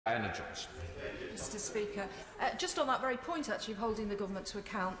Mr Speaker, just on that very point actually of holding the government to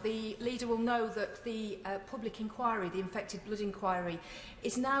account, the leader will know that the public inquiry, the infected blood inquiry,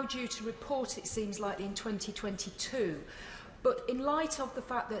 is now due to report, it seems likely, in 2022. But in light of the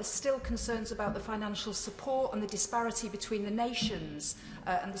fact that there are still concerns about the financial support and the disparity between the nations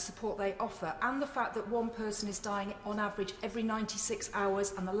and the support they offer, and the fact that one person is dying on average every 96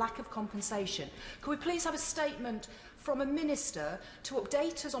 hours and the lack of compensation, could we please have a statement from a minister to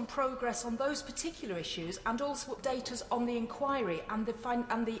update us on progress on those particular issues, and also update us on the inquiry and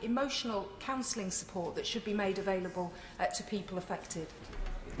the emotional counselling support that should be made available to people affected?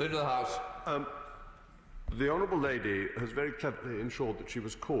 Leader of the House. The Honourable Lady has very cleverly ensured that she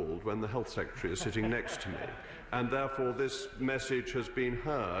was called when the Health Secretary is sitting next to me, and therefore this message has been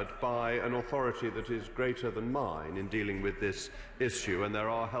heard by an authority that is greater than mine in dealing with this issue, and there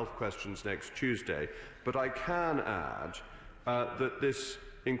are health questions next Tuesday. But I can add that this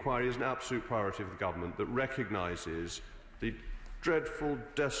inquiry is an absolute priority for the Government, that recognises the dreadful,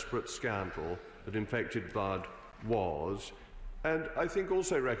 desperate scandal that infected blood was, and I think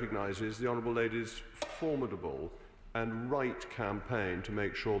also recognises the Honourable Lady's formidable and right campaign to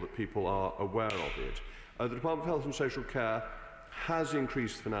make sure that people are aware of it. The Department of Health and Social Care has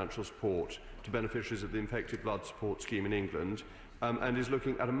increased financial support to beneficiaries of the Infected Blood Support Scheme in England, and is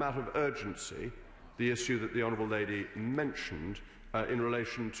looking at a matter of urgency, the issue that the Honourable Lady mentioned in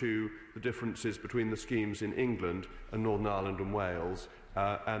relation to the differences between the schemes in England and Northern Ireland and Wales,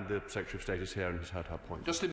 and the Secretary of State is here and has heard her point.